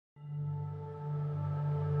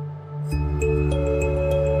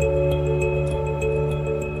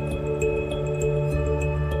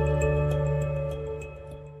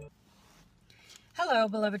Hello,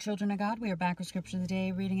 beloved children of God. We are back with Scripture of the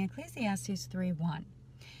Day, reading Ecclesiastes 3:1.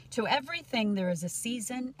 To everything there is a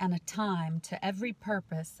season and a time to every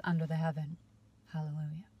purpose under the heaven.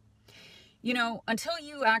 Hallelujah. You know, until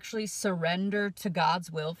you actually surrender to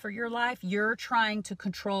God's will for your life, you're trying to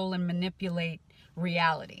control and manipulate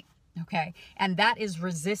reality. Okay? And that is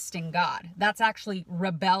resisting God. That's actually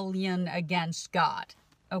rebellion against God.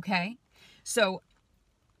 Okay? So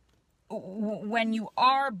when you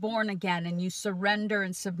are born again and you surrender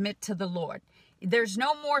and submit to the Lord, there's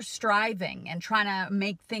no more striving and trying to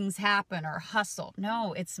make things happen or hustle.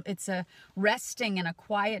 No, it's a resting and a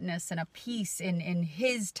quietness and a peace in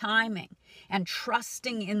His timing and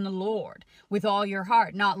trusting in the Lord with all your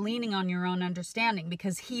heart, not leaning on your own understanding,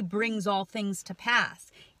 because He brings all things to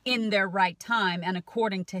pass in their right time and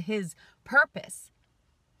according to His purpose.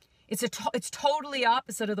 It's totally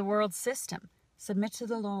opposite of the world system. Submit to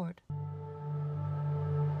the Lord.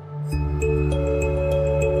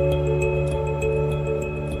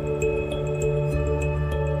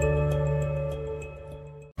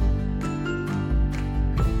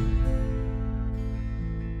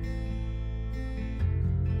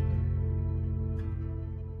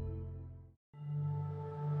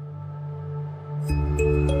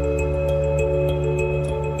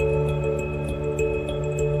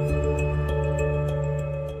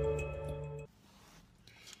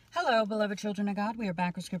 Hello, beloved children of God. We are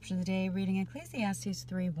back with Scripture of the Day, reading Ecclesiastes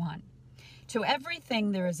 3:1. To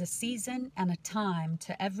everything there is a season and a time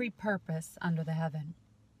to every purpose under the heaven.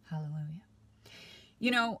 Hallelujah.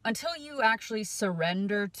 You know, until you actually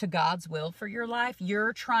surrender to God's will for your life,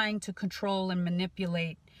 you're trying to control and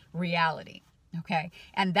manipulate reality. Okay?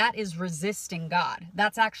 And that is resisting God.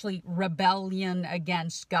 That's actually rebellion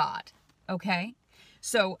against God. Okay?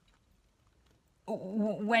 So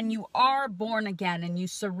when you are born again and you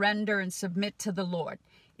surrender and submit to the Lord,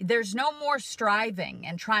 there's no more striving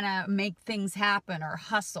and trying to make things happen or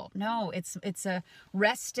hustle. No, it's a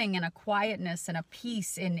resting and a quietness and a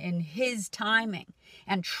peace in His timing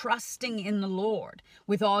and trusting in the Lord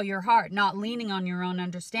with all your heart, not leaning on your own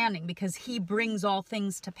understanding, because He brings all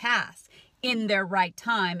things to pass in their right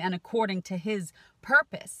time and according to His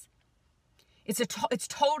purpose. It's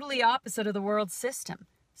totally opposite of the world system.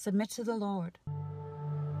 Submit to the Lord.